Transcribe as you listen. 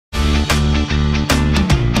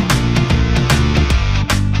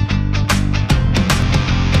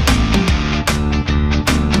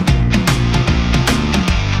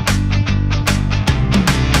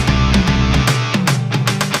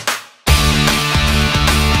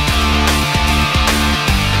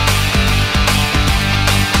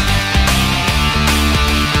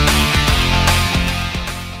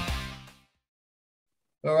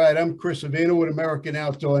I'm Chris Avina with American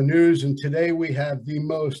Outdoor News, and today we have the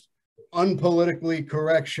most unpolitically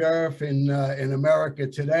correct sheriff in America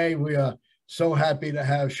today. We are so happy to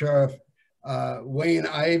have Sheriff Wayne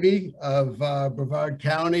Ivey of Brevard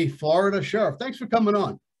County, Florida. Sheriff, thanks for coming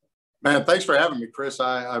on. Man, thanks for having me, Chris.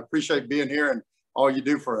 I appreciate being here and all you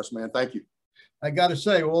do for us, man. Thank you. I got to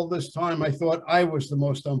say, all this time I thought I was the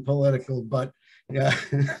most unpolitical, but yeah.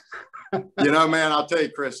 You know, man, I'll tell you,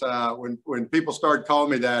 Chris, when people started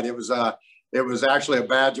calling me that, it was actually a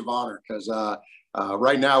badge of honor, because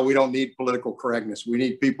right now we don't need political correctness. We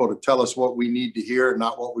need people to tell us what we need to hear and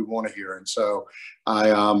not what we want to hear. And so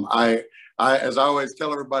I as I always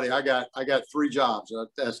tell everybody, I got three jobs.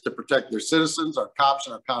 That's to protect their citizens, our cops,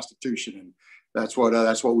 and our Constitution. And that's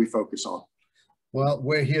what we focus on. Well,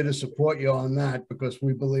 we're here to support you on that because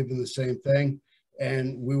we believe in the same thing.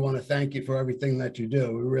 And we want to thank you for everything that you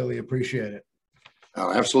do. We really appreciate it.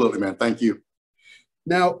 Oh, absolutely, man. Thank you.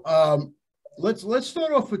 Now, let's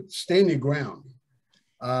start off with stand your ground.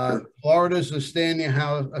 Sure. Florida's a stand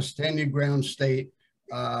your ground state.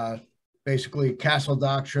 Basically, castle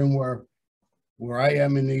doctrine, where I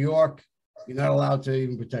am in New York, you're not allowed to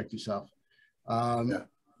even protect yourself. Yeah.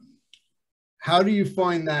 How do you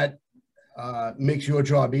find that makes your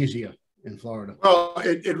job easier in Florida? Well,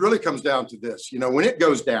 it really comes down to this. You know, when it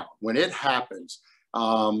goes down, when it happens,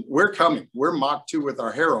 we're coming. We're Mach 2 with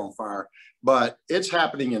our hair on fire, but it's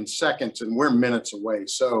happening in seconds and we're minutes away.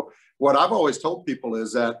 So what I've always told people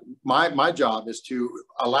is that my job is to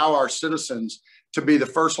allow our citizens to be the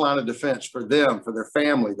first line of defense for them, for their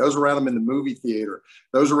family, those around them in the movie theater,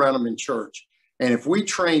 those around them in church. And if we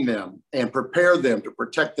train them and prepare them to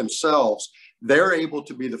protect themselves, they're able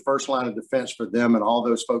to be the first line of defense for them and all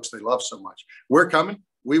those folks they love so much. We're coming.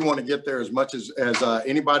 We want to get there as much as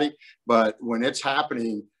anybody. But when it's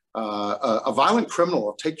happening, a violent criminal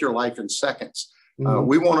will take your life in seconds.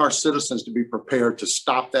 We want our citizens to be prepared to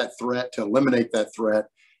stop that threat, to eliminate that threat.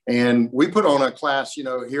 And we put on a class, you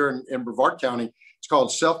know, here in Brevard County. It's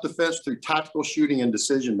called Self-Defense Through Tactical Shooting and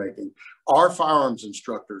Decision-Making. Our firearms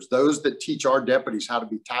instructors, those that teach our deputies how to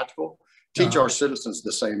be tactical, teach our citizens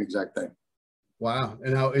the same exact thing. Wow.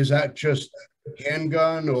 And now, is that just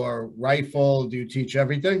handgun or rifle? Do you teach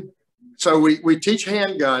everything? So we teach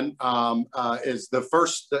handgun is the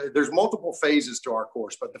first. There's multiple phases to our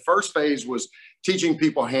course, but the first phase was teaching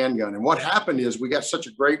people handgun. And what happened is we got such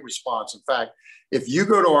a great response. In fact, if you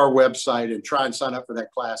go to our website and try and sign up for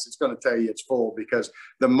that class, it's going to tell you it's full, because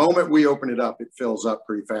the moment we open it up, it fills up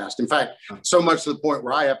pretty fast. In fact, so much to the point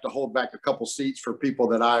where I have to hold back a couple seats for people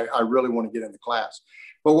that I really want to get in the class.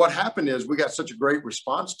 But what happened is we got such a great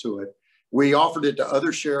response to it. We offered it to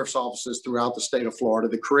other sheriff's offices throughout the state of Florida,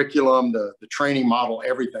 the curriculum, the training model,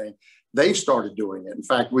 everything. They've started doing it. In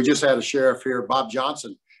fact, we just had a sheriff here, Bob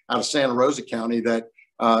Johnson, out of Santa Rosa County, that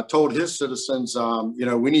told his citizens, you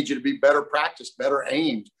know, we need you to be better practiced, better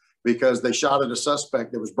aimed, because they shot at a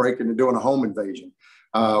suspect that was breaking and doing a home invasion.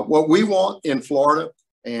 What we want in Florida,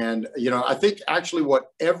 and, you know, I think actually what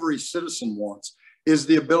every citizen wants, is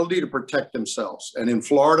the ability to protect themselves. And in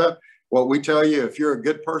Florida, what we tell you, if you're a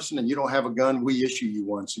good person and you don't have a gun, we issue you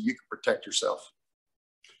one so you can protect yourself.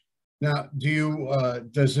 Now,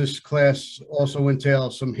 does this class also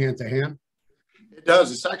entail some hand-to-hand? It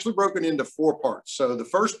does. It's actually broken into 4 parts. So the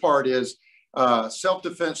first part is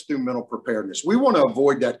self-defense through mental preparedness. We want to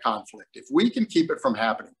avoid that conflict. If we can keep it from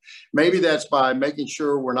happening, maybe that's by making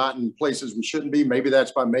sure we're not in places we shouldn't be. Maybe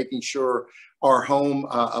that's by making sure our home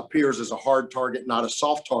appears as a hard target, not a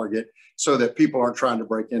soft target, so that people aren't trying to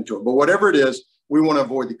break into it. But whatever it is, we want to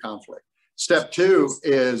avoid the conflict. Step 2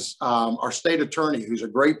 is our state attorney, who's a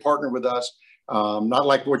great partner with us. Not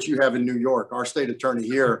like what you have in New York. Our state attorney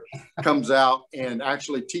here comes out and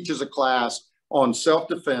actually teaches a class on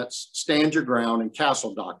self-defense, stand your ground, and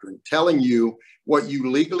castle doctrine, telling you what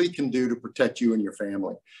you legally can do to protect you and your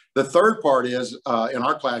family. The third part is, in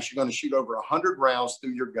our class, you're going to shoot over 100 rounds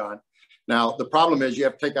through your gun. Now, the problem is you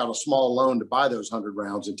have to take out a small loan to buy those 100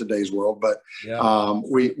 rounds in today's world, but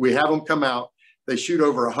we have them come out. They shoot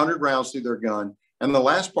over 100 rounds through their gun. And the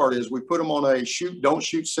last part is we put them on a shoot, don't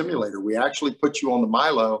shoot simulator. We actually put you on the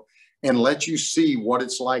Milo and let you see what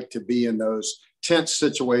it's like to be in those tense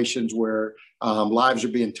situations where lives are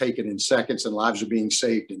being taken in seconds and lives are being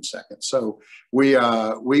saved in seconds. So we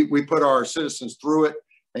put our citizens through it,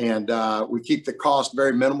 and we keep the cost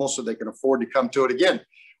very minimal so they can afford to come to it. Again,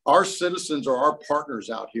 our citizens are our partners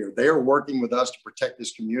out here. They are working with us to protect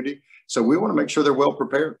this community. So we want to make sure they're well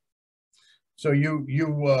prepared. So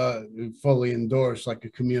you fully endorse like a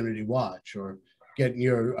community watch or getting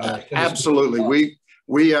your absolutely.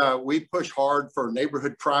 We push hard for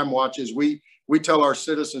neighborhood crime watches. We tell our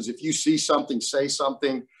citizens, if you see something, say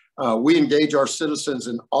something. We engage our citizens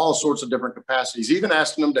in all sorts of different capacities, even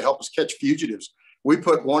asking them to help us catch fugitives. We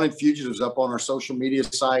put wanted fugitives up on our social media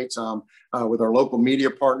sites with our local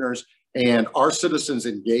media partners, and our citizens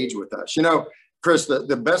engage with us. You know, Chris,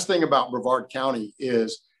 the best thing about Brevard County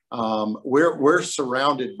is we're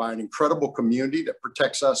surrounded by an incredible community that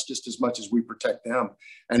protects us just as much as we protect them.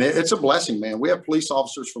 And it's a blessing, man. We have police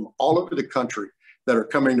officers from all over the country that are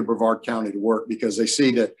coming to Brevard County to work because they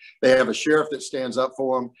see that they have a sheriff that stands up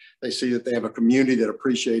for them. They see that they have a community that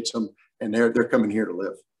appreciates them, and they're coming here to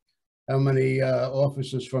live. How many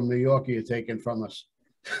officers from New York are you taking from us?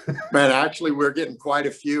 Man, actually, we're getting quite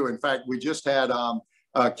a few. In fact, we just had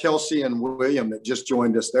Kelsey and William that just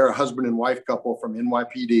joined us. They're a husband and wife couple from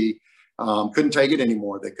NYPD. Couldn't take it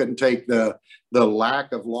anymore. They couldn't take the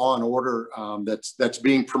lack of law and order that's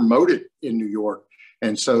being promoted in New York.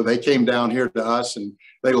 And so they came down here to us, and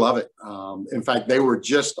they love it. In fact, they were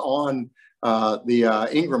just on the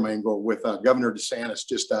Ingram angle with Governor DeSantis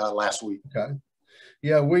just last week. Okay.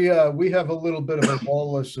 Yeah, we have a little bit of a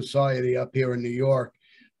lawless society up here in New York.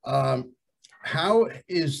 How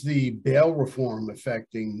is the bail reform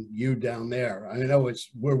affecting you down there? I know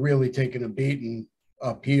we're really taking a beating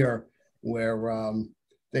up here where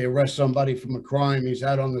they arrest somebody from a crime. He's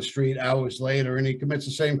out on the street hours later and he commits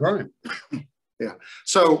the same crime. Yeah.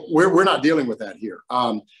 So we're not dealing with that here.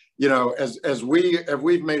 You know, as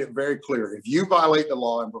we've made it very clear, if you violate the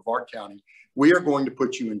law in Brevard County, we are going to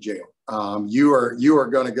put you in jail. You are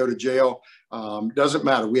going to go to jail. Doesn't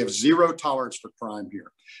matter. We have zero tolerance for crime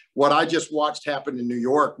here. What I just watched happen in New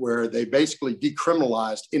York, where they basically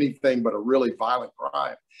decriminalized anything but a really violent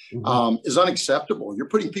crime, is unacceptable. You're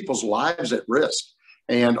putting people's lives at risk.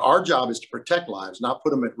 And our job is to protect lives, not put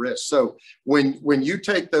them at risk. So when you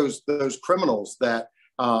take those criminals that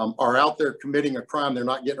are out there committing a crime they're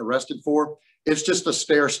not getting arrested for, it's just a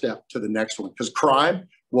stair step to the next one, because crime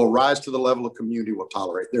will rise to the level of community will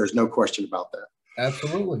tolerate. There's no question about that.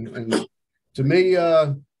 Absolutely. And to me,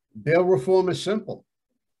 bail reform is simple.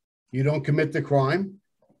 You don't commit the crime,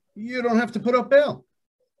 you don't have to put up bail.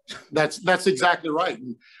 That's exactly right.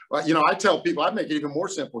 And, you know, I tell people, I make it even more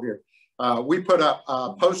simple here. We put up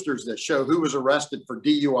posters that show who was arrested for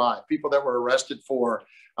DUI, people that were arrested for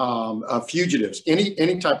fugitives,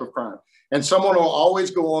 any type of crime. And someone will always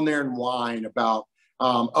go on there and whine about,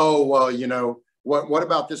 oh, well, you know, what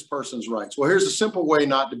about this person's rights? Well, here's a simple way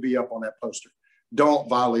not to be up on that poster. Don't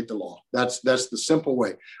violate the law. That's the simple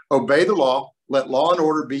way. Obey the law. Let law and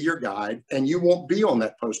order be your guide, and you won't be on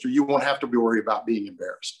that poster. You won't have to be worried about being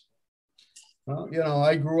embarrassed. Well, you know,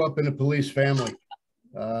 I grew up in a police family.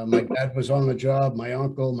 My dad was on the job, my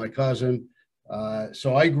uncle, my cousin.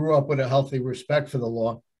 So I grew up with a healthy respect for the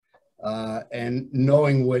law, and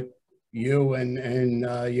knowing what you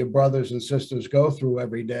and your brothers and sisters go through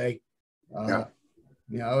every day.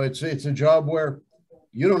 You know, it's a job where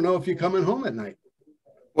you don't know if you're coming home at night.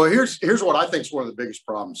 Well, here's what I think is one of the biggest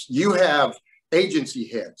problems. You have agency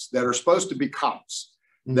heads that are supposed to be cops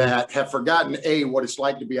that have forgotten, what it's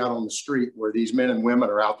like to be out on the street where these men and women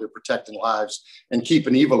are out there protecting lives and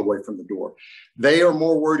keeping evil away from the door. They are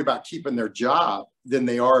more worried about keeping their job than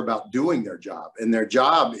they are about doing their job. And their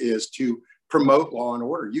job is to promote law and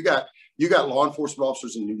order. You got law enforcement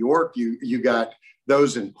officers in New York. You got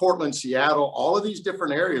those in Portland, Seattle, all of these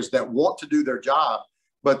different areas that want to do their job,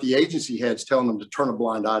 but the agency head's telling them to turn a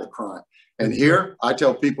blind eye to crime. And here I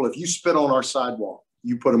tell people, if you spit on our sidewalk,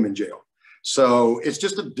 you put them in jail. So it's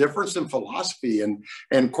just a difference in philosophy.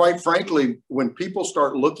 And quite frankly, when people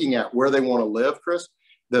start looking at where they want to live, Chris,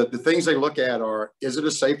 the things they look at are, is it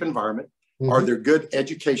a safe environment? Are there good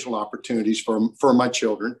educational opportunities for my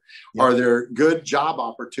children? Are there good job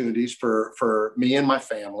opportunities for me and my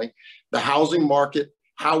family? The housing market,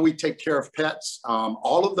 how we take care of pets,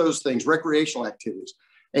 all of those things, recreational activities.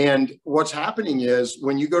 And what's happening is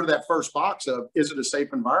when you go to that first box of, is it a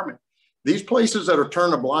safe environment? These places that are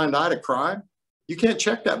turning a blind eye to crime, you can't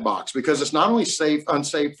check that box because it's not only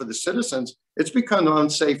unsafe for the citizens, it's become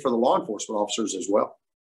unsafe for the law enforcement officers as well.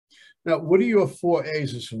 Now, what are your 4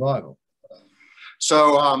 A's of survival?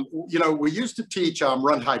 So, you know, we used to teach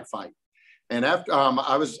run, hide, fight. And after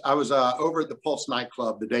I was over at the Pulse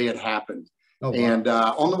nightclub the day it happened. Oh, wow. And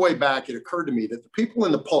on the way back, it occurred to me that the people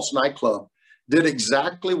in the Pulse nightclub did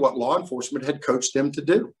exactly what law enforcement had coached them to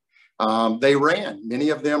do. They ran. Many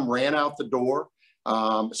of them ran out the door.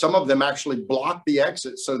 Some of them actually blocked the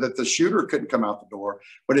exit so that the shooter couldn't come out the door.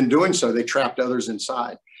 But in doing so, they trapped others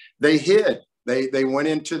inside. They hid. They went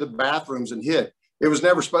into the bathrooms and hid. It was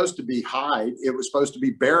never supposed to be hide. It was supposed to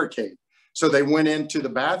be barricade. So they went into the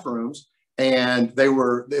bathrooms and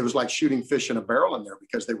it was like shooting fish in a barrel in there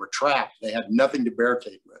because they were trapped. They had nothing to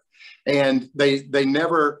barricade with. And they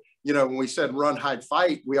never, you know, when we said run, hide,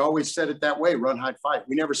 fight, we always said it that way, run, hide, fight.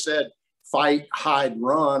 We never said fight, hide,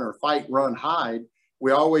 run, or fight, run, hide.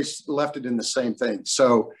 We always left it in the same thing.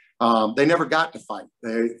 So they never got to fight.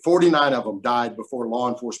 49 of them died before law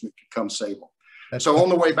enforcement could come save them. So on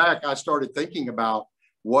the way back, I started thinking about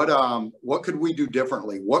what could we do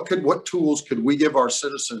differently? What tools could we give our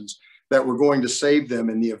citizens that were going to save them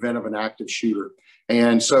in the event of an active shooter?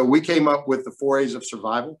 And so we came up with the 4 A's of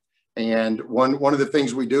survival. And one of the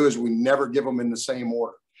things we do is we never give them in the same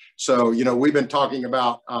order. So, you know, we've been talking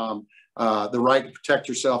about the right to protect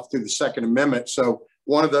yourself through the Second Amendment. So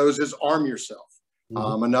one of those is arm yourself.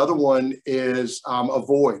 Another one is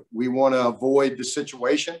avoid. We want to avoid the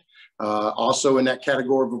situation. Also in that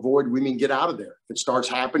category of avoid, we mean get out of there. If it starts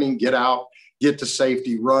happening, get out, get to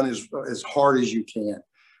safety, run as hard as you can.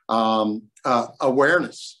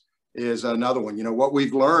 Awareness is another one. You know, what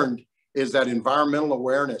we've learned is that environmental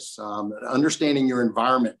awareness, understanding your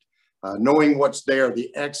environment, knowing what's there,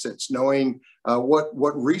 the exits, knowing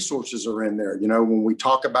what resources are in there. You know, when we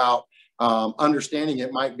talk about understanding,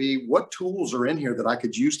 it might be what tools are in here that I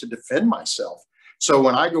could use to defend myself. So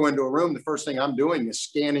when I go into a room, the first thing I'm doing is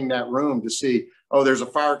scanning that room to see, oh, there's a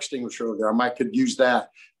fire extinguisher over there. I could use that.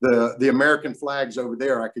 The American flag's over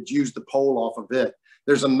there. I could use the pole off of it.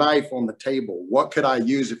 There's a knife on the table. What could I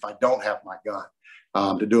use if I don't have my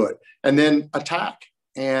gun to do it? And then attack.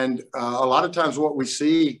 And a lot of times what we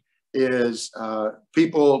see is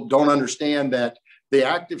people don't understand that the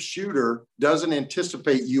active shooter doesn't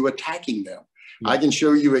anticipate you attacking them. I can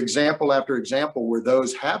show you example after example where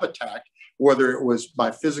those have attacked, whether it was by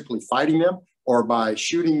physically fighting them or by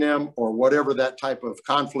shooting them or whatever that type of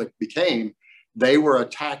conflict became, they were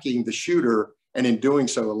attacking the shooter and in doing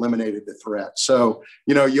so eliminated the threat. So,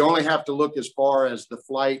 you know, you only have to look as far as the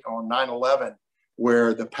flight on 9/11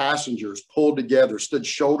 where the passengers pulled together, stood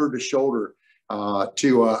shoulder to shoulder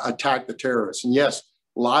to attack the terrorists. And yes,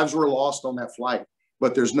 lives were lost on that flight,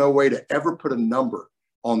 but there's no way to ever put a number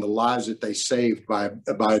on the lives that they saved by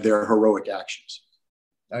their heroic actions.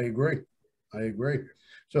 I agree. I agree.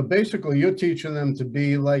 So basically, you're teaching them to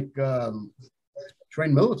be like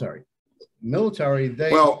trained military.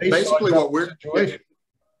 Basically what we're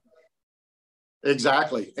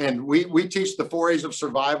exactly. And we teach the 4 A's of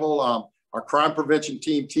survival. Our crime prevention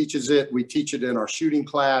team teaches it. We teach it in our shooting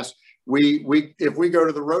class. If we go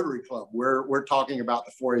to the Rotary Club, we're talking about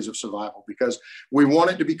the 4 A's of survival because we want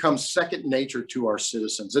it to become second nature to our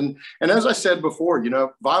citizens. And as I said before, you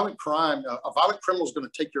know, violent crime, a violent criminal is going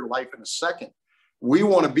to take your life in a second. We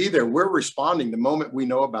want to be there. We're responding the moment we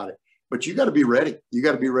know about it, but you got to be ready. You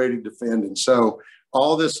got to be ready to defend. And so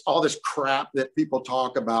all this crap that people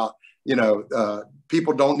talk about, you know,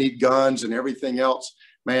 people don't need guns and everything else,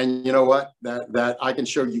 man, you know what, that I can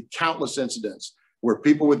show you countless incidents where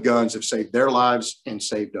people with guns have saved their lives and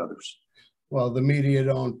saved others. Well, the media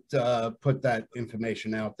don't put that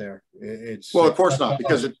information out there. Well, of course not,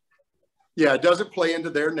 because it doesn't play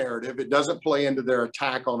into their narrative. It doesn't play into their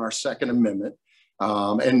attack on our Second Amendment.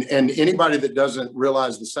 And anybody that doesn't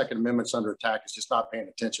realize the Second Amendment's under attack is just not paying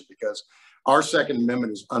attention because our Second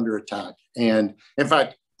Amendment is under attack. And in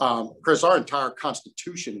fact, Chris, our entire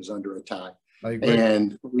Constitution is under attack. I agree.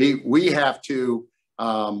 And we have to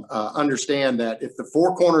understand that if the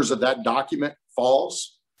four corners of that document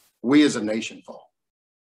falls, we as a nation fall.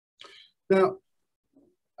 Now,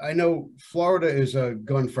 I know Florida is a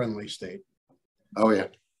gun-friendly state. Oh, yeah.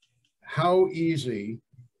 How easy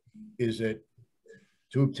is it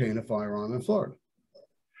to obtain a firearm in Florida?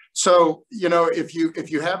 So, you know, if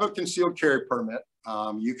you have a concealed carry permit,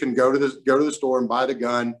 you can go to the store and buy the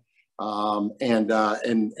gun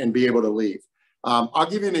and be able to leave. I'll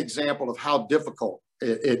give you an example of how difficult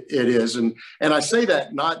it is. And I say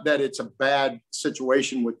that not that it's a bad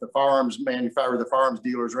situation with the firearms manufacturer, the firearms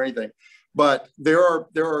dealers or anything, but there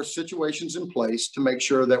are situations in place to make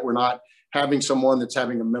sure that we're not having someone that's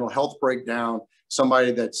having a mental health breakdown,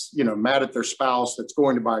 somebody that's, you know, mad at their spouse that's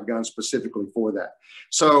going to buy a gun specifically for that.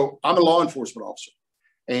 So I'm a law enforcement officer.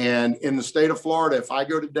 And in the state of Florida, if I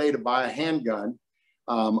go today to buy a handgun,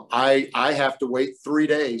 I have to wait 3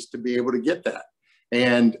 days to be able to get that.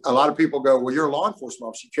 And a lot of people go, well, you're a law enforcement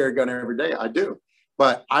officer, you carry a gun every day. I do,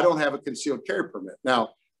 but I don't have a concealed carry permit.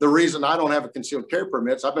 Now, the reason I don't have a concealed carry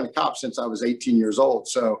permit is I've been a cop since I was 18 years old.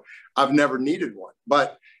 So I've never needed one.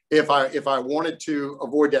 But if I wanted to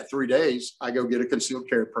avoid that 3 days, I go get a concealed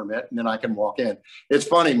carry permit and then I can walk in. It's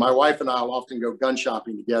funny. My wife and I will often go gun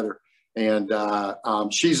shopping together. And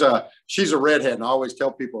she's a redhead, and I always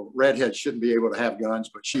tell people redheads shouldn't be able to have guns,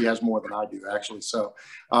 but she has more than I do actually. So,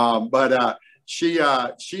 she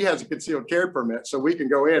has a concealed carry permit, so we can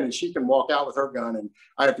go in and she can walk out with her gun, and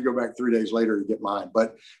I have to go back 3 days later to get mine.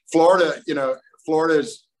 But Florida, Florida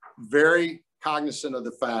is very cognizant of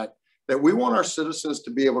the fact that we want our citizens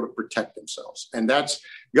to be able to protect themselves. And that's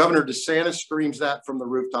Governor DeSantis screams that from the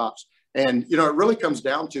rooftops. And, it really comes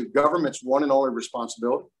down to government's one and only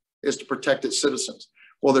responsibility is to protect its citizens.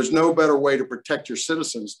 Well, there's no better way to protect your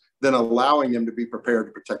citizens than allowing them to be prepared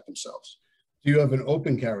to protect themselves. Do you have an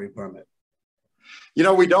open carry permit?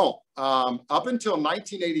 We don't. Up until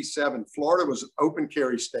 1987, Florida was an open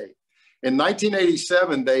carry state. In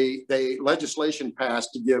 1987, they legislation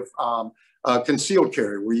passed to give concealed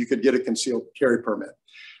carry, where you could get a concealed carry permit.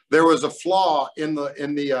 There was a flaw in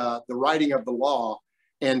the writing of the law,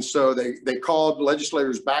 and so they called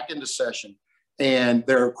legislators back into session. And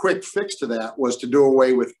their quick fix to that was to do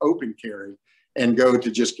away with open carry and go to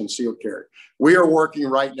just concealed carry. We are working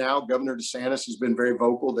right now. Governor DeSantis has been very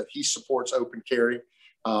vocal that he supports open carry.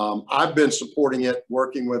 I've been supporting it,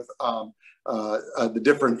 working with the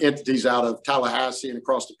different entities out of Tallahassee and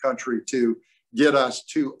across the country to get us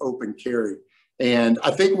to open carry. And I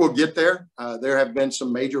think we'll get there. There have been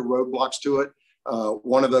some major roadblocks to it.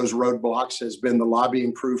 One of those roadblocks has been the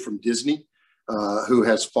lobbying crew from Disney, who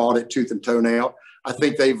has fought it tooth and toenail. I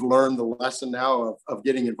think they've learned the lesson now of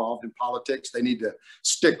getting involved in politics. They need to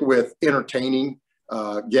stick with entertaining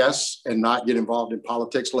guests and not get involved in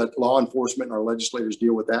politics. Let law enforcement and our legislators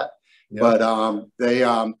deal with that. Yep. But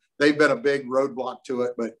they've been a big roadblock to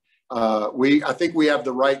it. But I think we have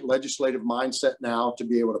the right legislative mindset now to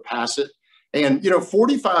be able to pass it. And,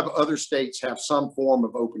 45 other states have some form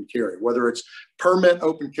of open carry, whether it's permit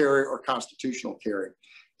open carry or constitutional carry.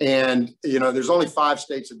 And, there's only 5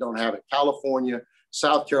 states that don't have it: California,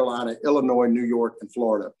 South Carolina, Illinois, New York, and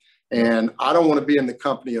Florida. And I don't want to be in the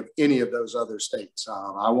company of any of those other states.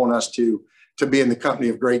 I want us to be in the company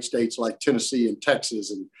of great states like Tennessee and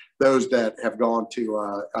Texas, and those that have gone to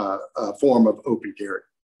a form of open carry.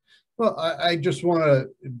 Well, I just want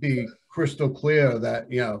to be crystal clear that,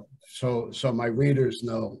 so my readers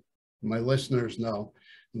know, my listeners know,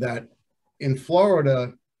 that in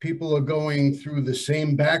Florida, people are going through the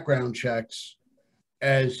same background checks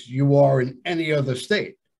as you are in any other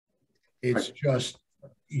state. It's right. Just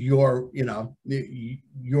your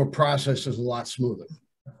process is a lot smoother.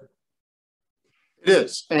 It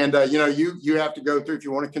is. And, you have to go through, if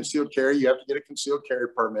you want a concealed carry, you have to get a concealed carry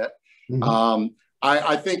permit. Mm-hmm.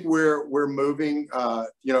 I think we're moving,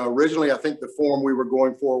 originally I think the form we were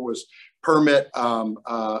going for was permit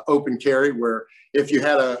open carry, where if you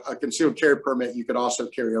had a concealed carry permit, you could also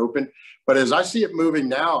carry open. But as I see it moving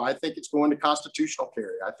now, I think it's going to constitutional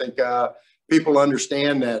carry. I think people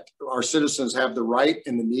understand that our citizens have the right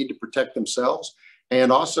and the need to protect themselves. And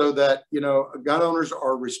also that, gun owners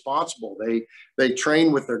are responsible. They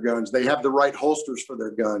train with their guns. They have the right holsters for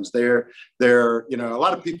their guns. They're a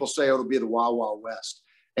lot of people say it'll be the Wild Wild West.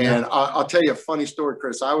 And I'll tell you a funny story,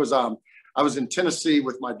 Chris. I was in Tennessee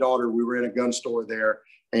with my daughter. We were in a gun store there,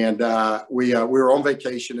 and we were on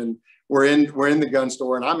vacation, and we're in the gun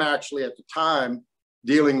store. And I'm actually at the time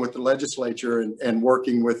dealing with the legislature and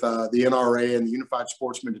working with the NRA and the Unified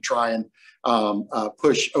Sportsmen to try and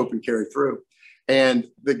push open carry through. And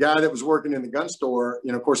the guy that was working in the gun store,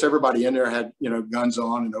 of course, everybody in there had, guns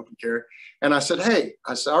on and open carry. And I said, hey,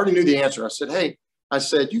 I already knew the answer. I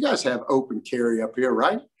said, you guys have open carry up here,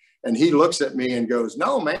 right? And he looks at me and goes,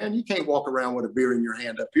 no, man, you can't walk around with a beer in your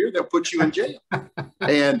hand up here. They'll put you in jail.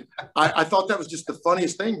 And I thought that was just the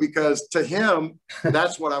funniest thing, because to him,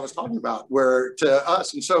 that's what I was talking about, where to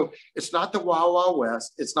us. And so it's not the Wild Wild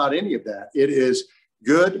West. It's not any of that. It is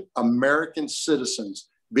good American citizens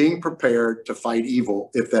being prepared to fight evil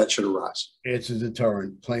if that should arise. It's a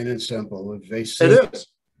deterrent, plain and simple. If they say it is,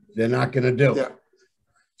 they're not going to do it.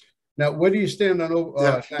 Now, where do you stand on?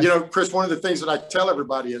 Chris, one of the things that I tell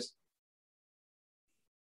everybody is,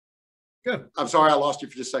 good. I'm sorry, I lost you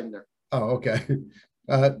for just a second there. Oh, okay.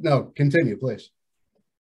 No, continue, please.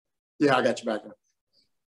 Yeah, I got you back now.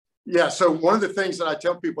 Yeah, so one of the things that I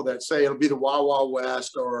tell people that say it'll be the Wild Wild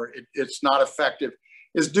West or it's not effective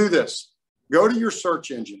is do this. Go to your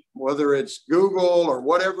search engine, whether it's Google or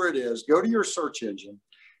whatever it is, go to your search engine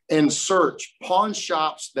and search pawn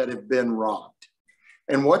shops that have been robbed.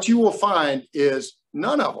 And what you will find is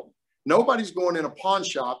none of them. Nobody's going in a pawn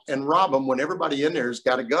shop and rob them when everybody in there has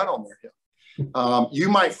got a gun on their hip. You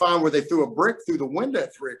might find where they threw a brick through the window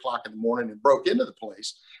at 3 o'clock in the morning and broke into the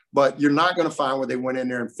place, but you're not going to find where they went in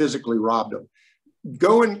there and physically robbed them.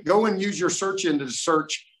 Go and use your search engine to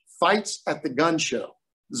search fights at the gun show.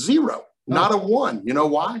 0. Not a 1. You know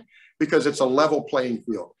why? Because it's a level playing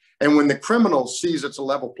field. And when the criminal sees it's a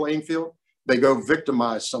level playing field, they go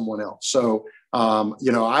victimize someone else. So,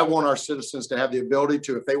 I want our citizens to have the ability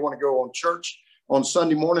to, if they want to go on church on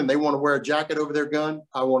Sunday morning, they want to wear a jacket over their gun,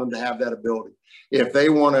 I want them to have that ability. If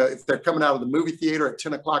they're coming out of the movie theater at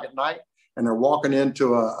 10 o'clock at night and they're walking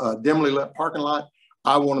into a dimly lit parking lot,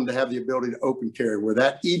 I want them to have the ability to open carry, where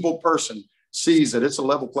that evil person sees that it's a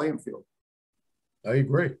level playing field. I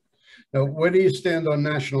agree. Now, where do you stand on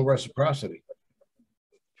national reciprocity?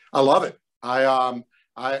 I love it. I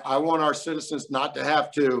want our citizens not to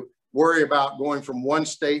have to worry about going from one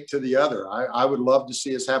state to the other. I would love to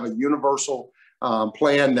see us have a universal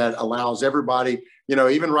plan that allows everybody,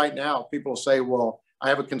 even right now, people say, well, I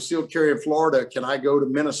have a concealed carry in Florida. Can I go to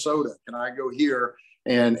Minnesota? Can I go here?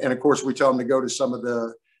 And of course, we tell them to go to some of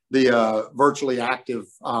the virtually active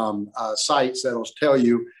sites that'll tell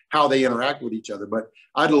you how they interact with each other. But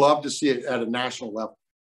I'd love to see it at a national level.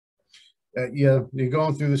 Yeah, you're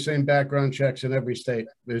going through the same background checks in every state.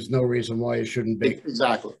 There's no reason why it shouldn't be.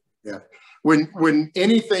 Exactly. Yeah. When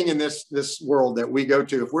anything in this world that we go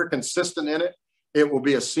to, if we're consistent in it, it will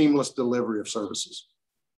be a seamless delivery of services.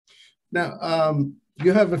 Now,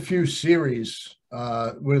 you have a few series. What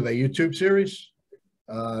are they? YouTube series?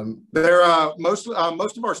 Most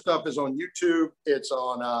of our stuff is on YouTube. It's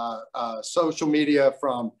on social media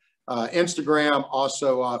from Instagram,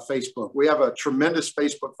 also Facebook. We have a tremendous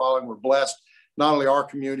Facebook following. We're blessed. Not only our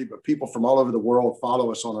community, but people from all over the world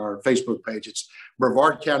follow us on our Facebook page. It's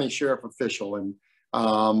Brevard County Sheriff Official. And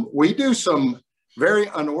we do some very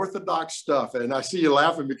unorthodox stuff. And I see you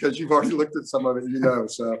laughing because you've already looked at some of it,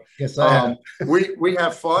 So yes, I have. we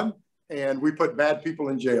have fun, and we put bad people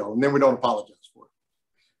in jail, and then we don't apologize for it.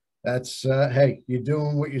 That's, hey, you're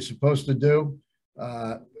doing what you're supposed to do.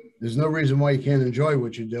 There's no reason why you can't enjoy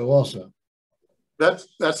what you do also.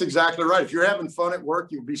 That's exactly right. If you're having fun at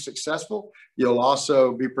work, you'll be successful. You'll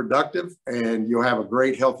also be productive, and you'll have a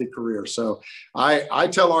great, healthy career. So I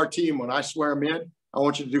tell our team, when I swear them in, I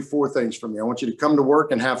want you to do 4 things for me. I want you to come to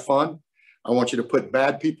work and have fun. I want you to put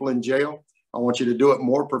bad people in jail. I want you to do it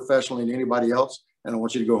more professionally than anybody else. And I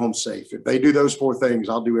want you to go home safe. If they do those 4 things,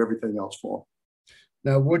 I'll do everything else for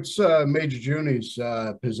them. Now, what's Major Juni's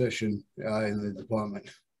position in the department?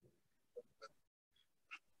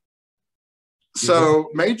 So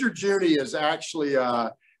Major Junie is actually,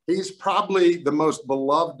 he's probably the most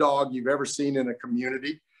beloved dog you've ever seen in a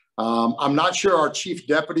community. I'm not sure our chief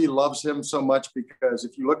deputy loves him so much, because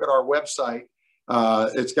if you look at our website,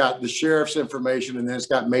 it's got the sheriff's information, and then it's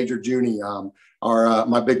got Major Junie,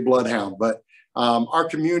 my big bloodhound. But our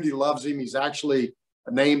community loves him. He's actually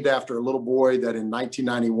named after a little boy that in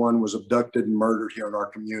 1991 was abducted and murdered here in our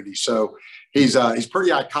community. So he's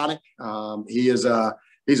pretty iconic. He's a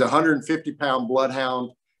 150-pound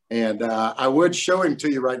bloodhound, and I would show him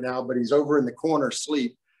to you right now, but he's over in the corner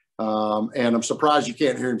asleep. And I'm surprised you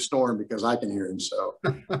can't hear him snoring, because I can hear him. So,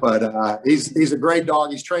 but he's a great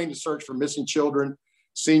dog. He's trained to search for missing children,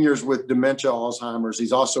 seniors with dementia, Alzheimer's.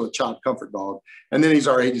 He's also a child comfort dog, and then he's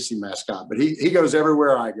our agency mascot. But he goes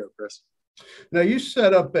everywhere I go, Chris. Now, you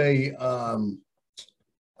set up a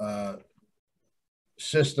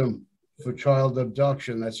system for child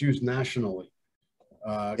abduction that's used nationally.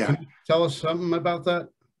 Can you tell us something about that?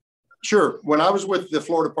 Sure. When I was with the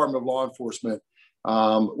Florida Department of Law Enforcement,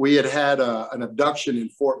 we had an abduction in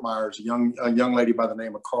Fort Myers, a young lady by the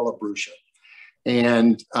name of Carla Bruscia.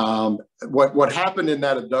 And what happened in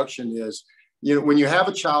that abduction is, when you have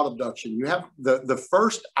a child abduction, you have the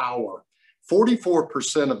first hour,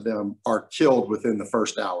 44% of them are killed within the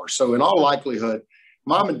first hour. So in all likelihood,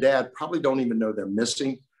 mom and dad probably don't even know they're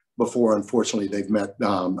missing before, unfortunately, they've met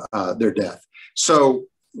their death. So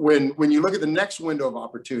when you look at the next window of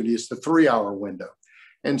opportunity, it's the 3-hour window.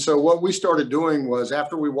 And so what we started doing was,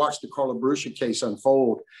 after we watched the Carla Bruscia case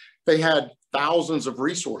unfold, they had thousands of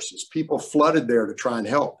resources. People flooded there to try and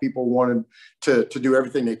help. People wanted to do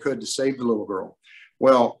everything they could to save the little girl.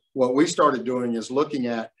 Well, what we started doing is looking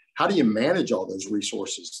at, how do you manage all those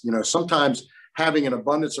resources? Sometimes having an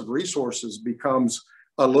abundance of resources becomes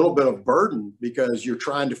a little bit of burden, because you're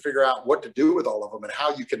trying to figure out what to do with all of them and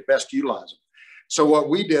how you can best utilize them. So what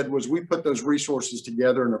we did was we put those resources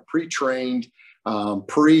together in a pre-trained,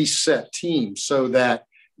 preset team, so that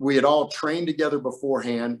we had all trained together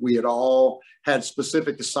beforehand. We had all had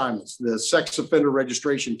specific assignments. The sex offender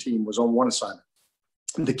registration team was on one assignment.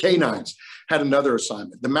 The canines had another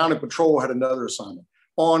assignment. The mounted patrol had another assignment,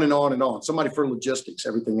 on and on and on. Somebody for logistics,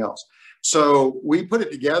 everything else. So we put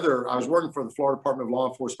it together. I was working for the Florida Department of Law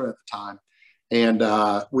Enforcement at the time, and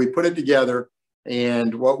we put it together.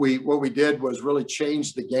 And what we did was really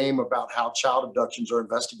change the game about how child abductions are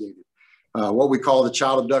investigated. What we call the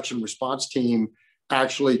Child Abduction Response Team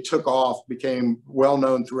actually took off, became well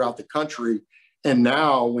known throughout the country. And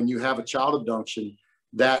now when you have a child abduction,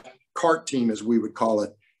 that CART team, as we would call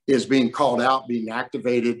it, is being called out, being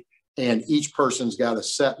activated, and each person's got a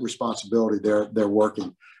set responsibility they're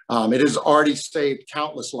working. It has already saved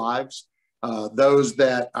countless lives. Those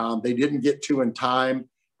that they didn't get to in time,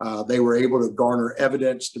 they were able to garner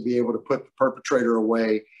evidence to be able to put the perpetrator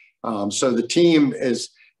away. So the team is,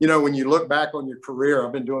 you know, when you look back on your career,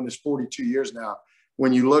 I've been doing this 42 years now.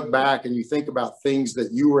 When you look back and you think about things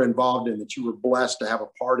that you were involved in, that you were blessed to have a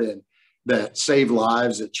part in, that saved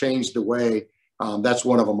lives, that changed the way, that's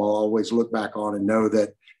one of them I'll always look back on and know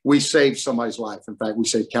that we saved somebody's life. In fact, we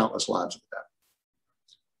saved countless lives with that.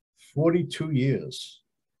 42 years.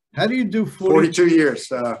 How do you do 42 years?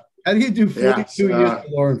 How do you do 42 years for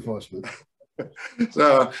law enforcement?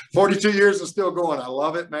 So 42 years is still going. I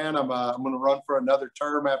love it, man. I'm going to run for another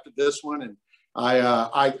term after this one. And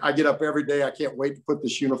I get up every day. I can't wait to put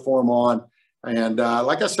this uniform on. And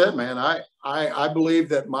like I said, man, I believe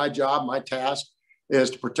that my job, my task is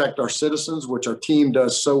to protect our citizens, which our team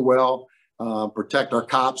does so well. Protect our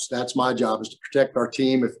cops. That's my job, is to protect our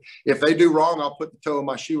team. If they do wrong, I'll put the toe of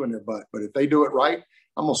my shoe in their butt. But if they do it right,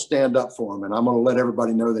 I'm going to stand up for them, and I'm going to let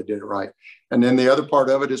everybody know they did it right. And then the other part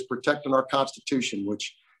of it is protecting our Constitution,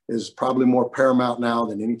 which is probably more paramount now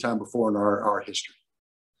than any time before in our history.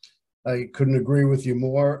 I couldn't agree with you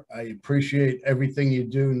more. I appreciate everything you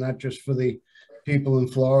do, not just for the people in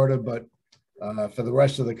Florida, but for the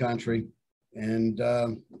rest of the country. And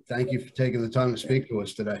thank you for taking the time to speak to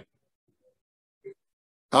us today.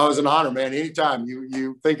 Oh, it was an honor, man. Anytime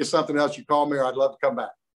you think of something else, you call me, or I'd love to come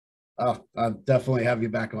back. Oh, I'll definitely have you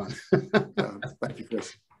back on. Thank you,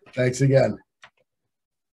 Chris. Thanks again.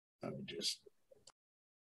 Let me just